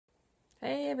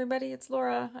Hey everybody, it's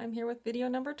Laura. I'm here with video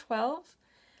number 12,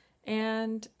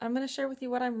 and I'm going to share with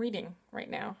you what I'm reading right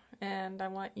now, and I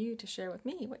want you to share with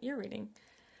me what you're reading.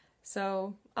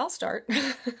 So I'll start.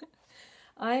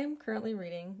 I'm currently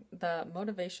reading The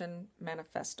Motivation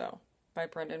Manifesto by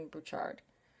Brendon Burchard.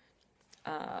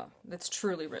 It's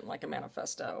truly written like a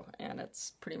manifesto, and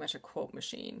it's pretty much a quote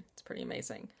machine. It's pretty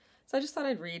amazing. So I just thought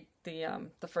I'd read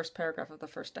the first paragraph of the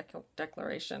first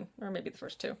declaration, or maybe the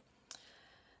first two.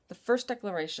 The first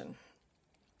declaration: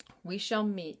 we shall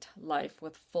meet life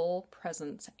with full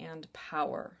presence and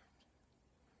power.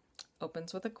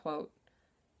 Opens with a quote: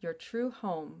 your true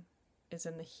home is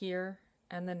in the here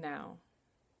and the now.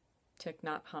 Thich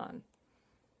Nhat Hanh.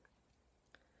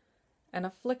 An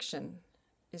affliction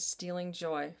is stealing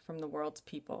joy from the world's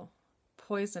people,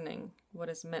 poisoning what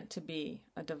is meant to be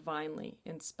a divinely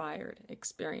inspired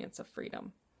experience of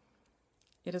freedom.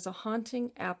 It is a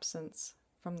haunting absence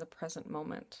from the present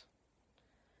moment.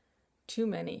 Too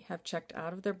many have checked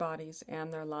out of their bodies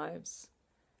and their lives.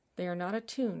 They are not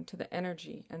attuned to the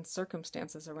energy and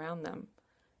circumstances around them,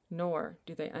 nor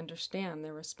do they understand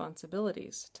their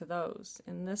responsibilities to those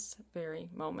in this very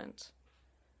moment.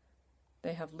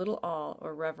 They have little awe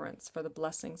or reverence for the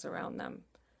blessings around them,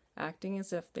 acting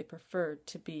as if they preferred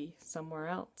to be somewhere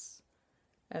else,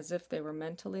 as if they were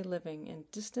mentally living in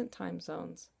distant time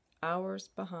zones, hours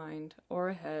behind or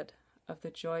ahead of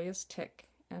the joyous tick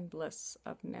and bliss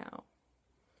of now.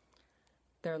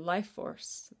 Their life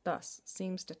force thus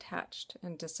seems detached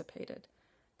and dissipated,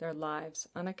 their lives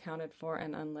unaccounted for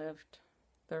and unlived,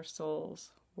 their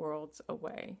souls worlds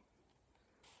away.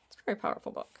 It's a very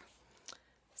powerful book.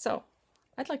 So,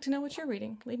 I'd like to know what you're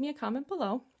reading. Leave me a comment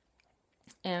below.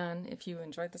 And if you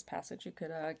enjoyed this passage, you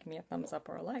could give me a thumbs up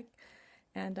or a like.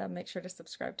 And make sure to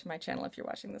subscribe to my channel if you're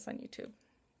watching this on YouTube.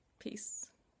 Peace.